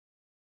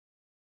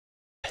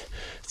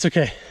It's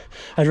okay.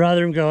 I'd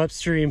rather him go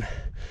upstream.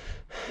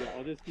 Yeah,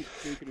 I'll just keep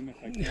tweaking him if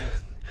I can.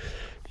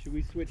 Should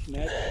we switch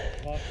nets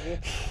possible?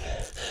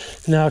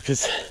 No,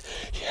 because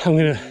I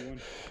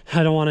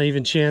don't want to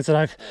even chance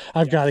it.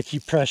 I've got to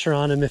keep pressure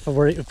on him if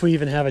we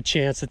even have a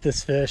chance at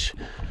this fish.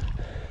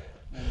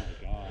 Oh my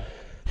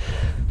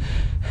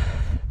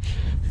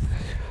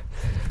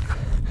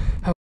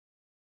God.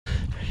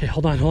 Okay,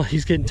 hold on.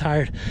 He's getting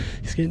tired.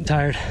 He's getting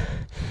tired.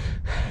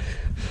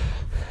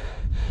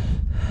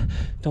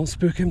 Don't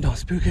spook him. Don't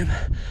spook him.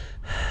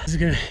 He's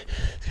got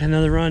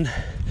another run.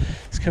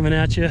 He's coming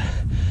at you.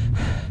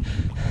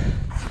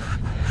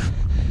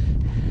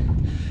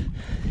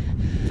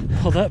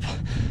 Hold up.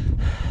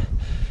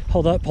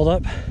 Hold up. Hold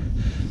up.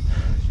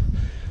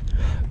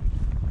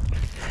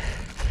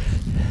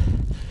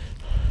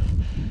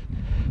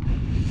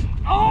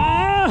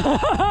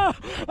 Oh!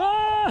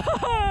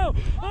 Oh!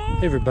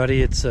 Hey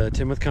everybody, it's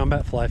Tim with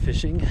Combat Fly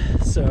Fishing.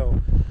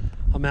 So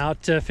I'm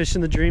out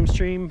fishing the Dream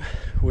Stream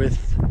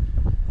with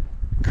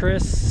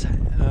Chris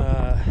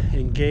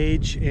and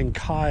Gage and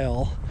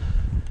Kyle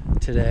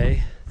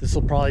today. This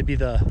will probably be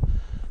the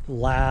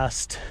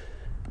last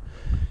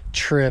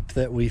trip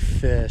that we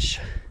fish.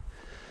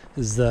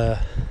 This is the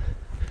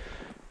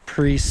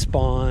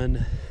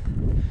pre-spawn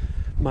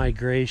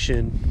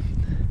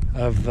migration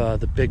of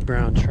the big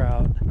brown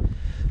trout.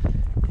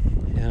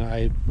 And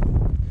I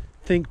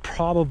think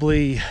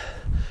probably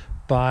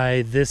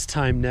by this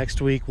time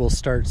next week we'll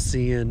start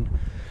seeing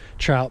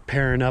trout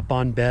pairing up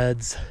on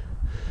beds,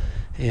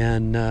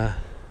 and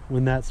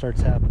when that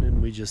starts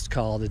happening we just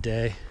call it a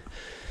day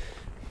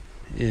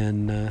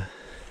and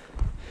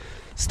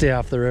stay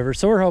off the river.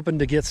 So we're hoping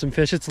to get some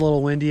fish. It's a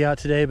little windy out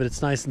today, but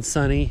it's nice and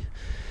sunny,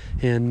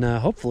 and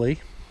hopefully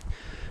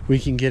we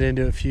can get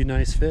into a few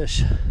nice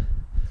fish.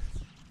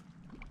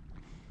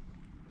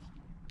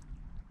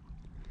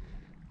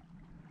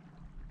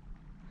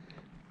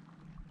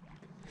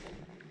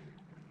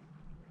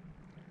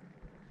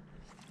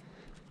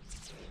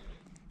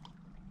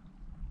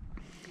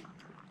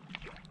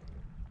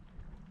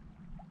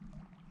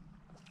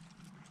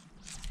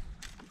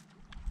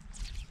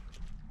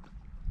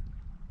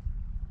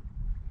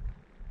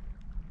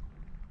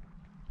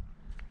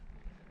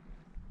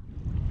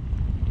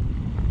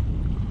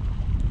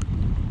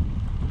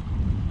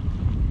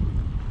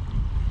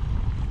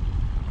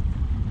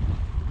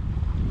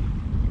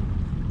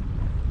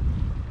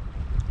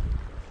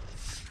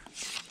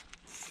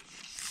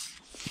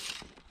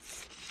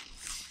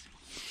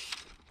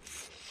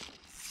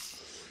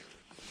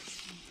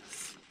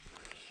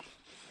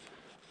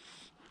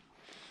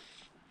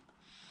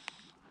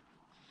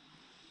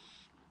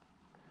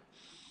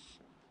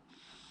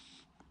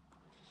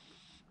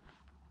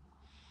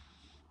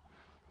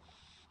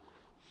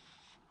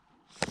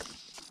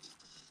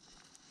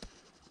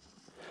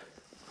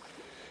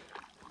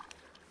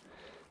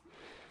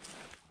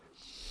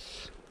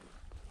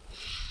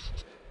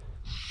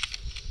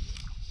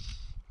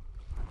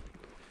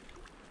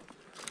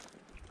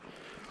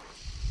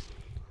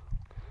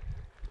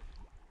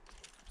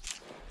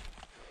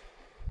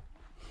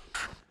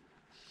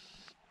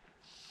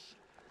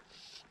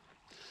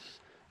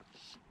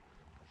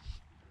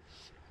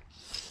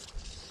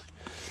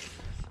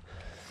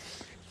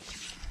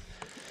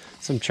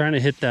 So I'm trying to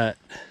hit that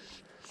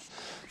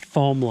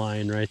foam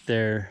line right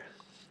there.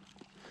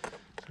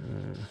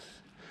 If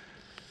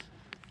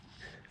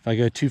I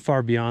go too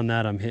far beyond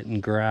that, I'm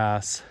hitting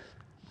grass.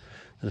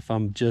 And if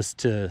I'm just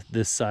to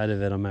this side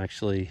of it, I'm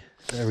actually,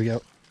 there we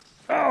go.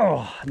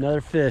 Oh,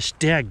 another fish.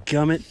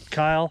 Dadgummit,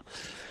 Kyle.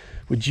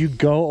 Would you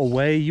go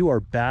away? You are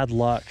bad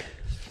luck.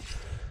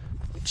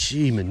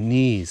 Gee, my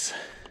knees.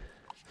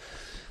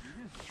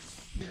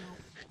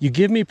 You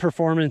give me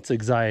performance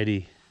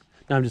anxiety.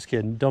 No, I'm just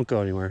kidding. Don't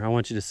go anywhere. I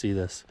want you to see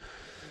this. I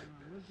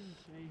was going to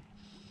say,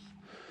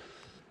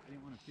 I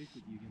didn't want to fish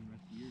with you again the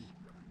rest of the year.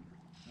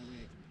 That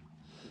way I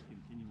could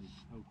continually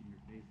poke in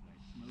your face that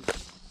I smoked you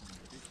every time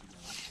I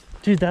fished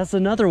together. Dude, that's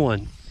another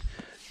one.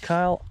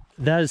 Kyle,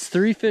 that is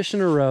 3 fish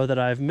in a row that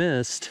I've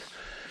missed.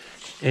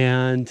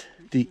 And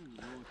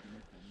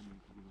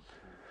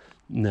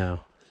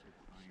no,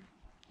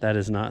 that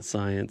is not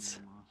science.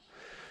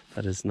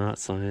 That is not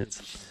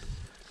science.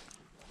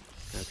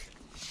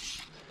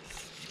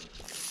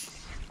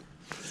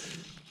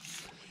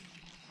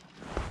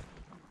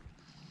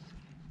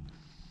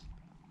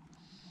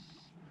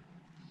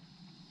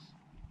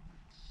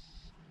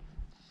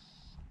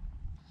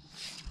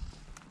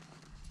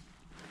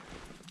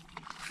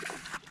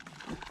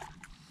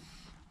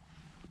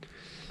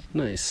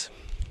 Nice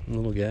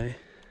little guy.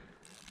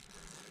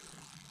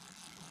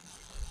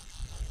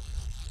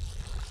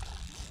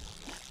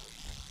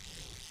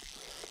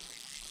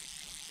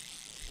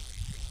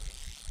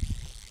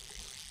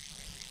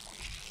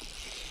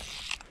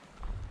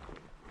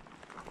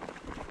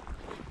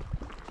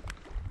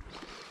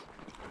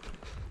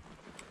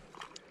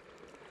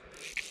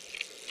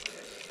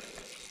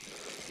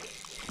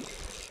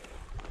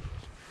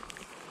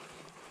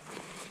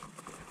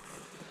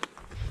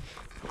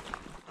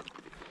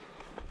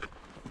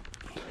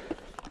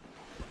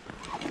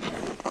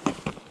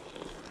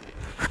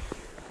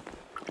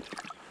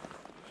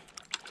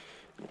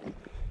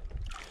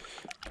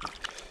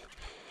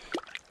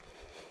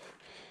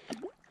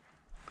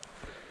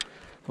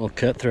 Little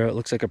cutthroat,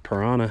 looks like a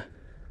piranha.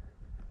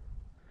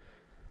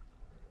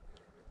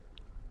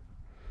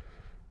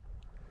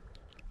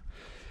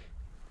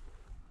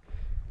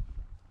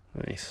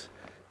 Nice.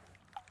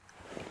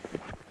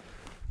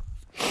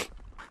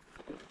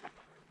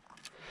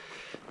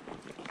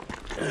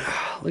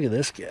 Look at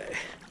this guy.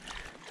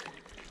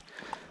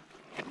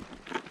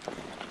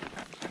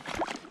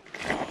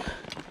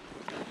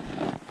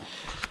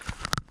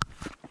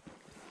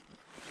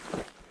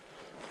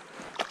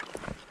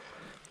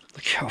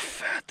 Look how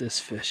fat this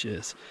fish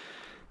is.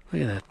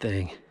 Look at that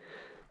thing.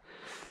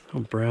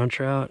 Little brown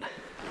trout.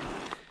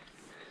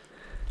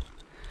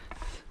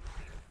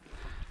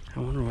 I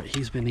wonder what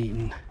he's been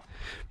eating.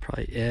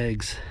 Probably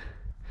eggs.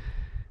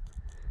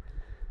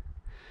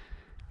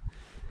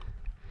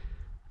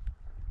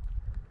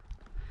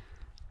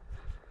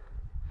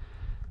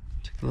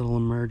 Took a little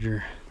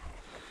emerger.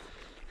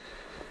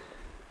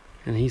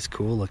 And he's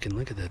cool looking.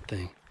 Look at that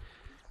thing.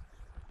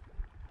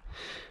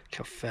 Look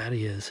how fat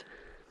he is.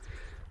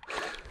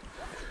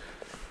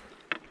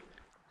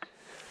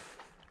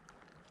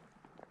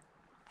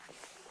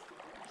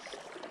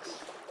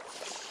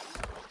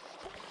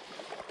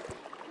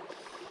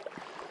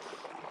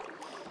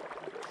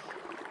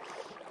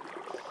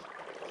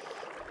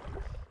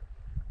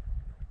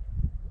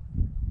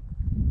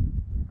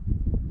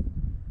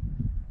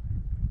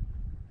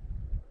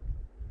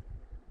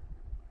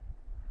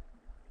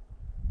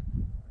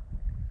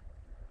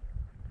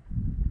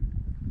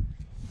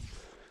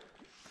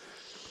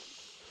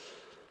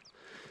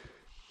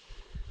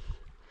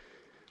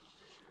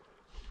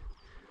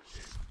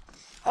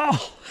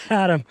 Oh,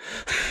 had him.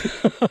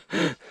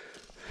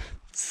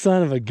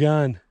 Son of a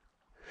gun.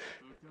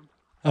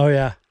 Oh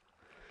yeah.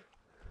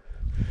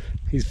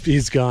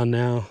 He's gone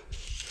now.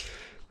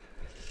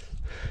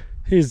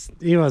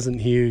 He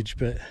wasn't huge,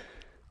 but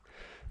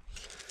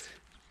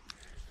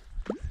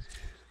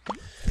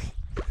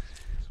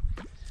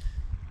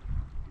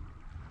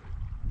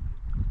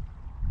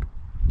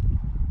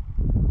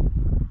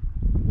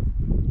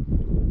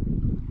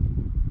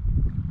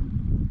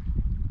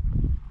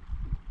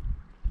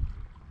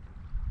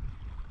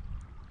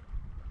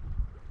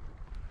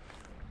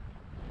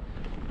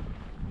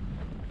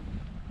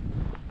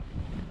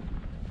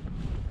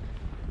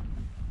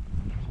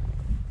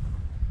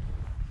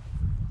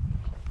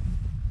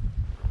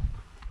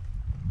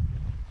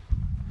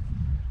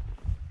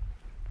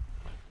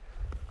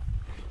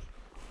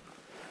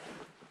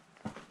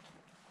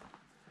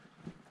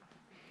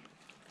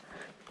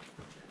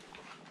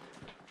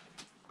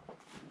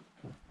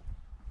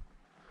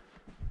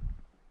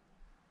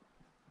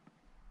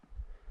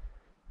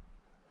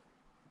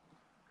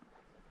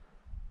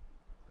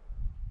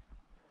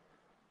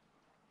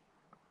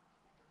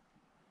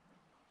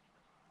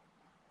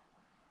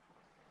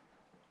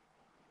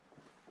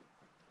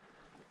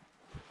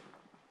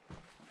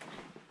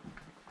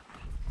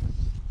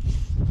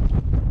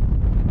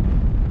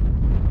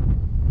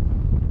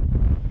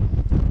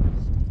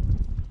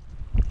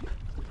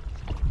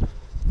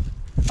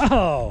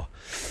oh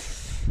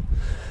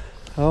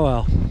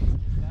well.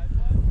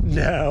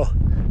 No,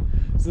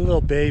 it's a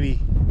little baby.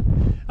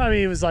 I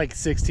mean, it was like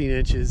 16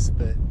 inches,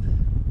 but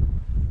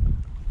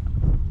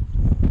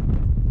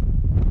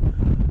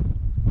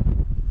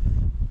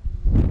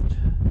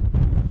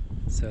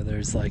so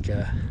there's like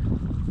a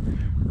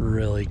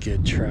really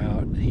good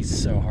trout.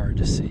 He's so hard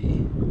to see,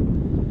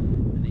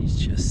 and he's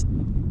just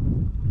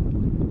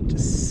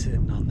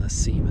sitting on the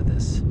seam of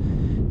this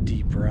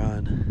deep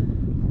run.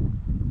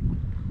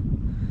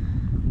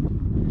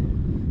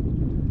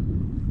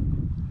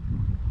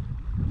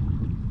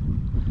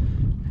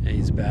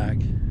 He's back.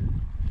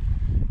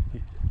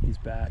 He's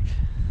back.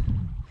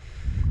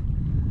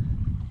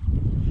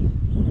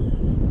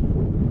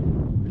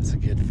 It's a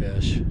good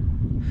fish. I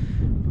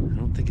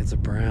don't think it's a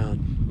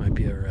brown. Might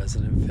be a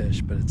resident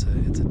fish, but it's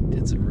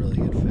a really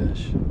good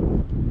fish.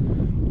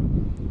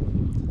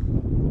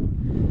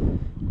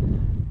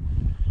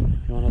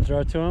 You want to throw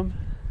it to him?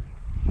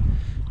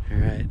 All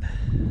right.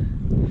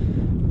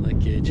 Let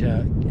Gage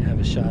have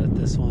a shot at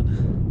this one.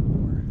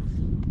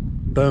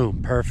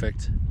 Boom!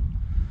 Perfect.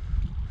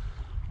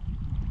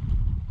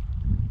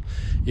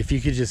 If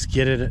you could just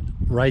get it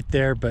right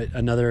there, but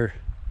another,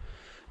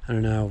 I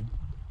don't know,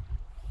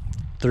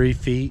 3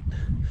 feet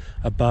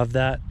above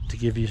that to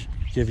give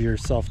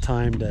yourself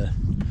time to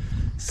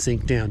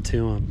sink down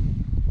to him.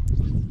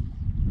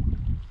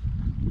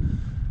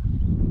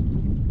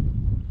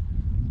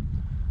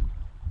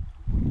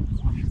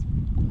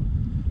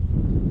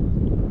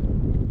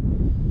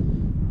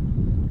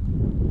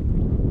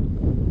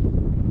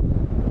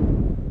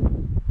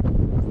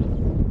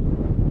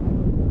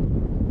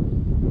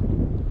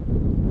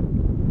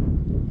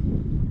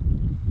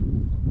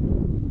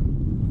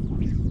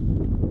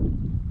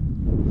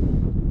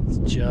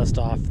 Just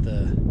off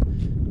the,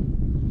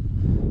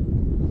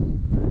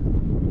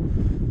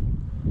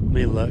 let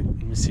me look,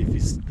 let me see if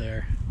he's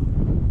there.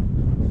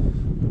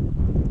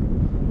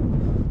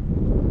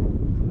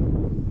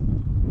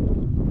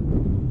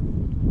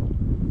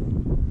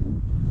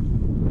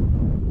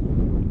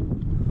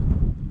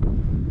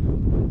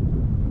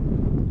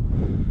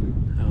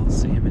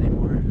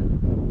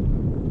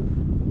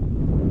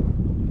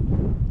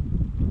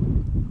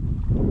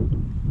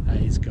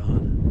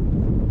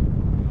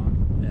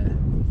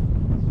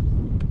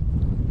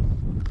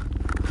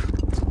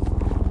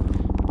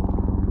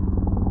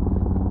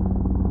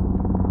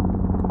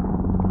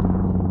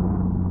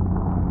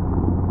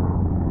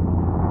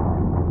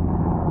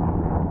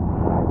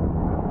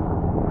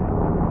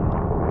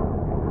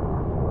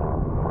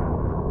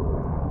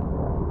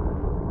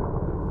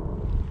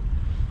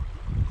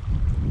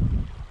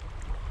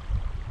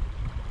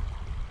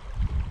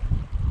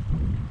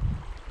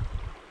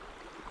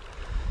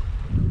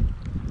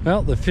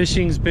 Well, the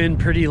fishing's been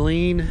pretty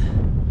lean.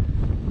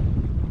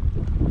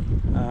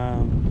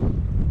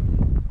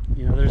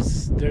 You know,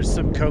 there's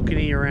some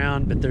kokanee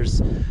around, but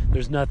there's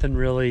nothing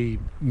really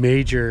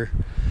major.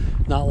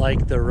 Not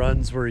like the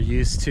runs we're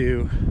used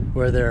to,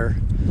 where they're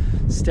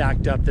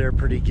stacked up there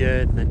pretty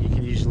good, and then you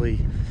can usually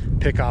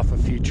pick off a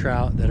few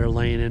trout that are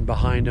laying in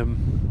behind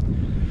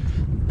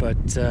them. But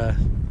the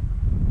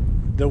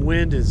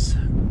wind is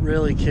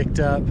really kicked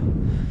up.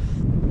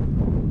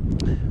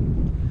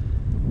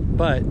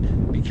 But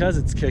because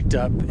it's kicked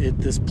up,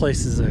 this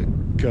place is a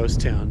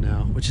ghost town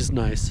now, which is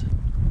nice.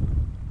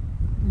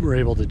 We're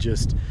able to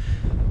just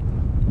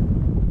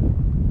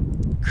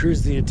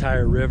cruise the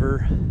entire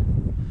river,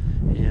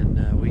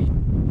 and we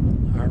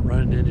aren't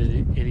running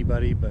into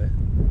anybody, but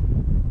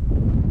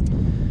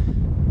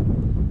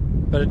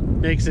it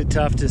makes it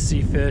tough to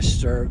see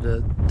fish, or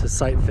to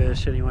sight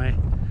fish anyway.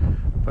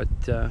 But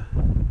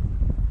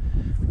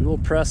we will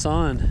press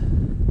on.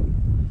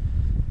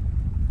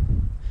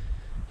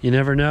 You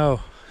never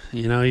know,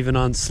 you know, even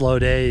on slow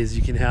days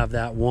you can have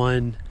that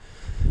one,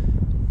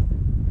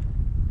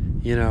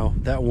 you know,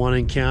 that one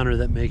encounter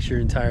that makes your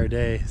entire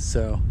day.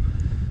 So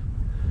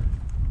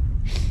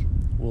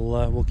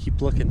we'll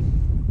keep looking.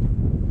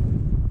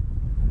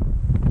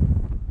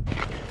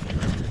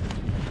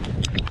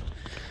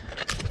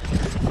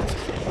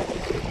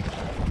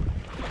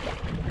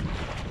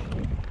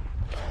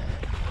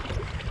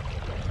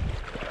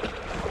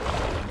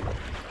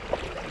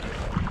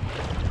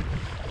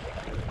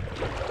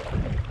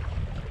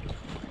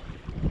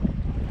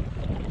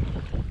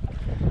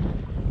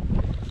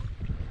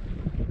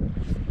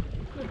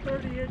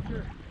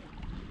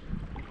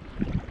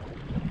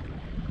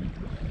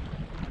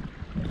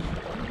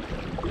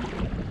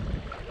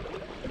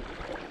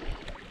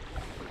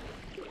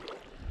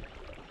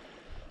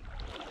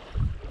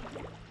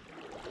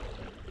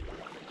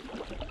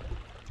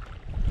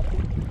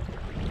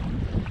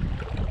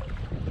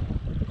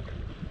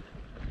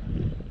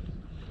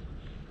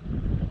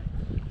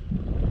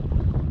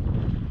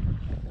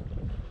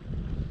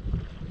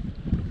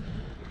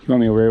 You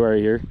want me to wait right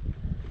here?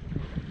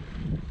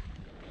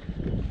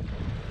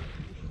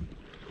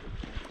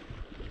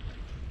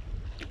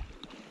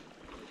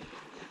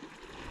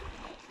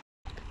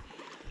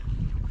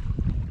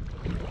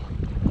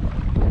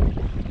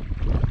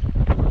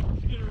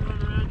 He's gonna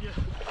run around you.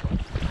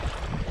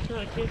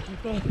 I can't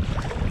keep up.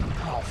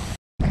 Oh.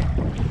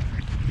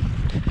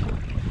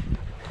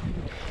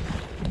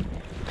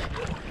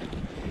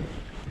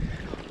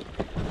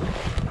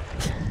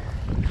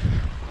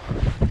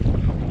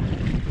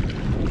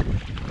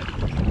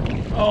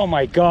 Oh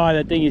my God,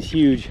 that thing is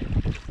huge.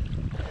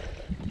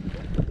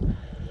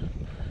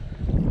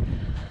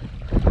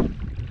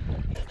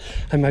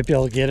 I might be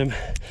able to get him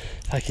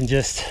if I can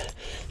just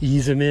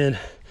ease him in.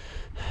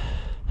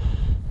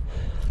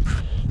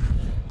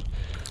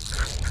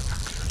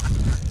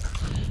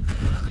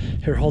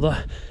 Here, hold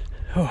on.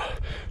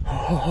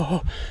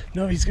 Oh.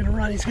 No, he's gonna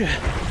run. He's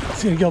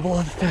gonna go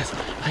below the fence.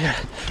 I got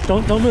it.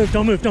 Don't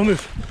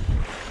move.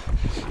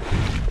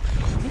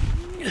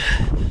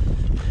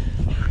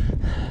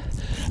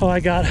 Oh, I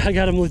got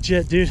him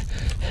legit, dude.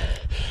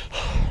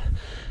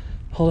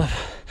 Hold up.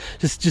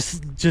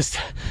 Just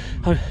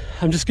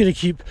I'm just gonna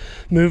keep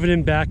moving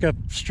him back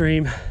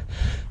upstream.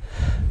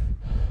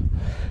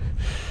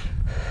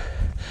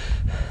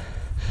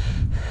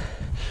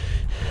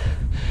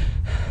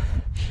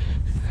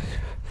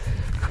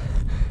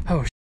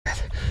 Oh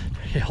shit.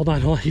 Okay, hold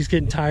on. He's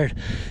getting tired.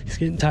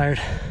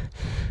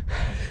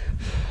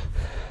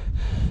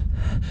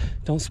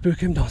 Don't spook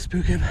him.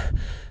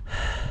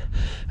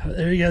 Oh,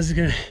 there he goes. He's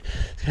got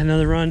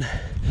another run.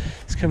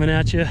 He's coming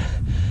at you.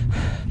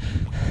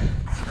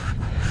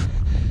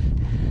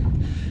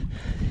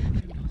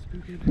 Don't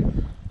spook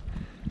him.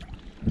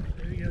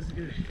 There he goes. He's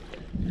got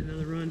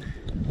another run.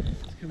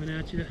 He's coming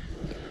at you.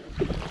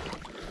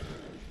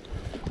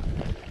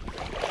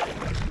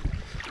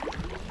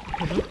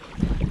 Hold up.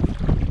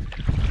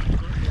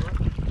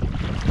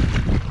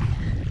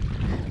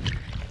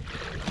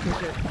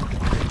 Okay.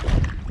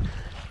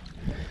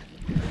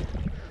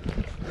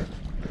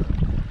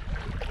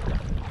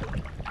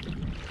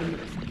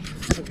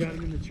 I've got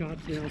him in the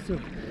chops now, so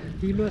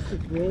he must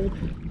have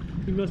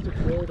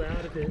rolled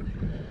out of it.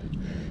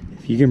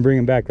 If you can bring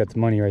him back, that's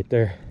money right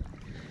there.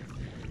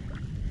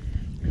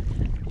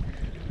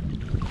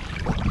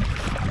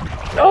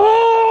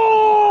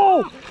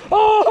 Oh!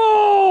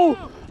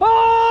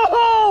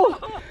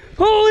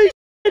 Holy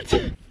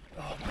shit!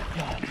 Oh my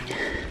God.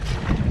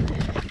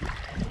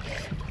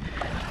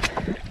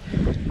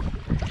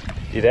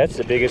 Dude, that's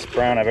the biggest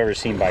brown I've ever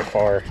seen by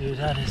far. Dude,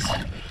 that is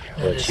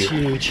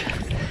huge.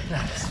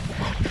 That's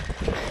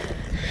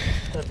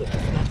a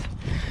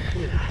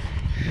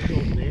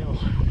old nail.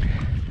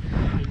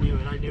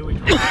 I knew we'd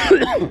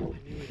find him.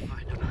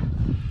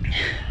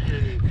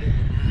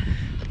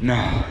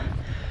 No.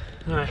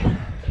 Alright.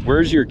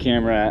 Where's your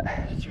camera at?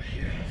 It's right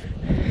here.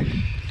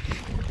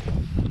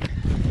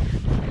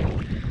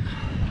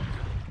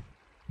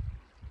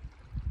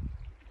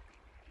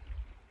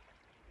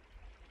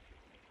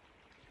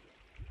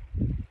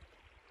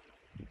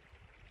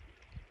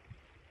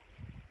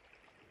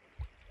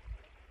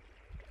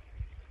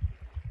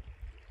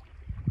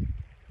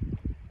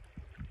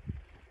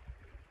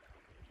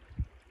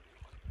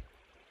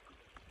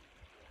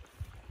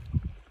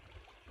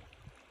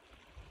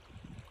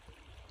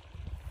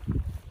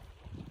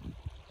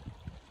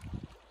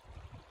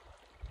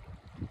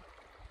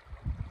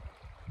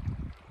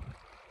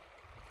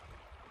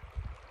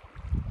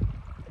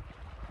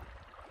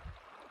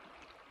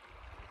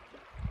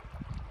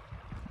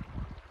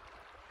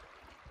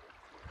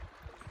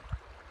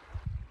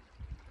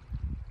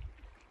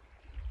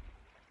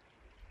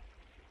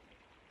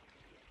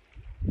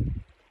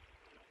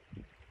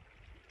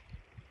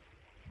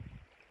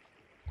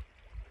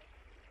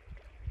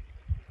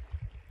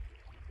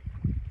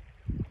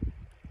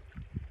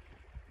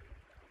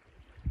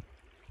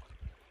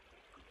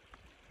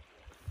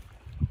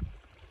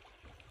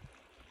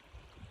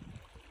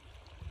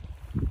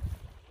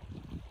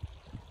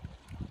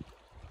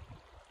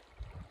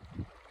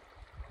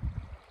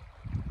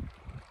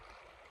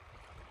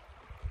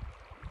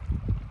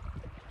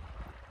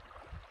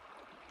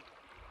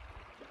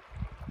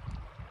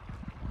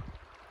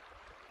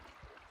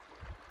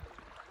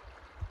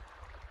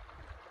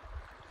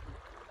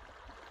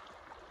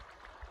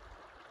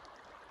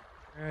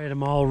 All right,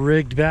 I'm all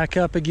rigged back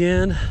up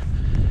again.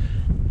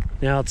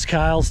 Now it's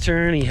Kyle's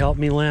turn. He helped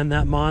me land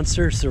that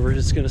monster, so we're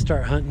just gonna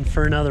start hunting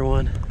for another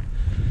one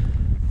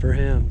for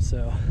him.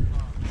 So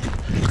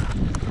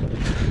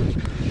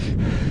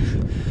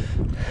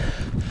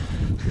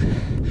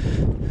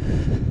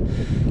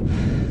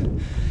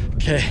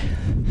okay.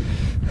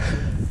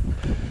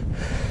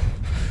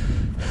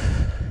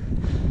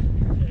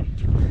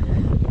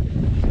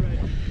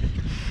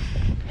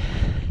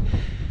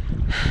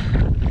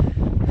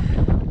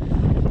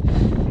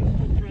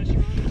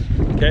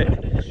 Okay.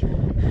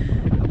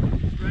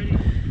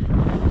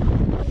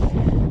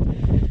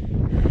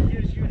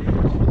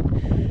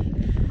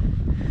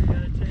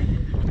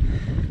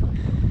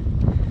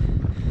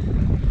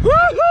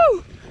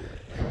 Woohoo!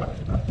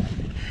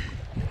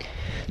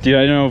 Dude,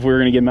 I don't know if we were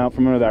gonna get him out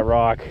from under that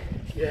rock.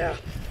 Yeah.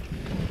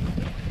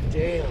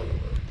 Damn.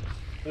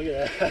 Look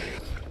at that.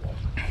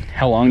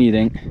 How long do you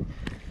think?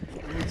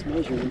 Let's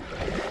measure him.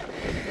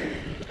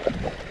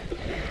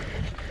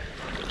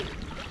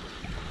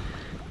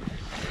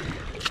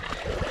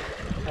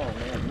 Oh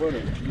man, what a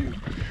view.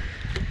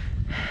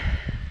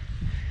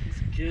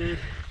 He's good.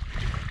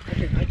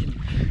 I can,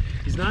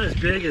 he's not as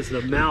big as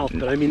the mouth,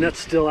 but I mean,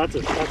 that's a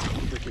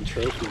freaking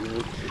trophy,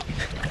 man.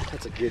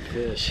 That's a good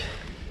fish.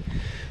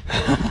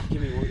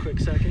 Give me one quick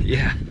second.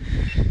 Yeah.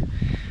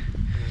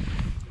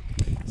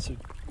 So,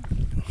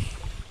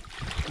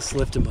 just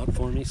lift him up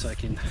for me so I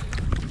can.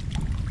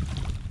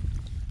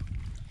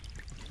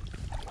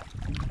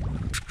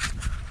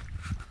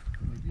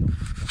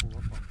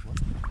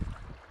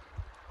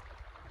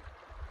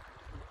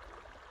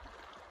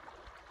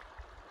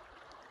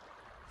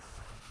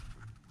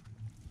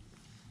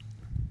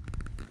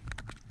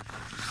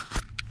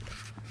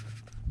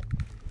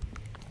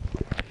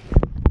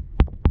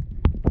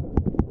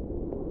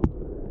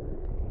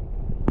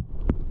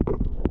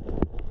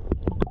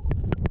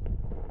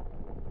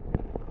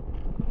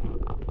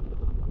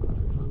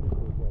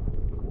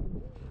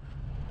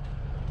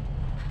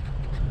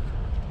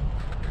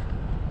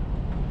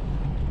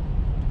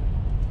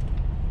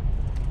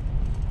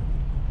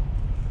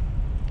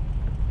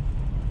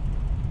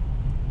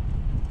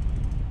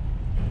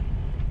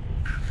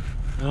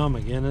 Oh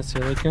my goodness,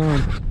 here they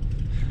come.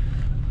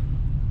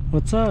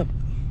 What's up?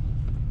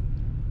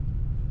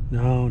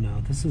 No,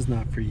 this is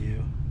not for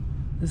you.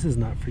 This is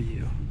not for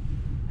you.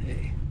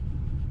 Hey,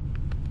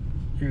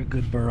 you're a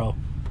good burro.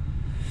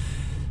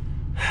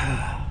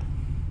 How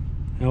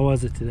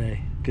was it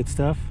today? Good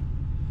stuff?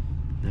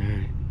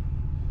 Alright.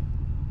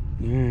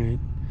 Alright.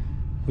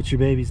 What's your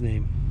baby's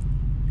name?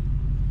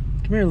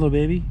 Come here, little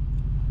baby.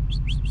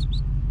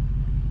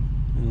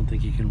 I don't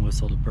think you can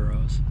whistle to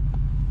burros.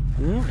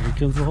 Oh, here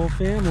comes the whole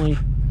family.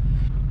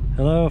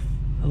 Hello,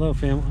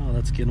 family. Oh,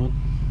 that's a good one.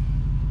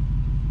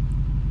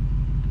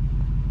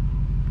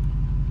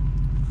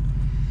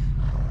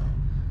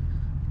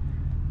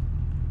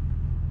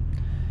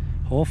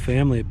 Whole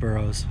family of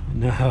burros.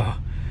 No,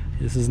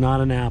 this is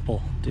not an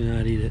apple. Do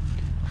not eat it.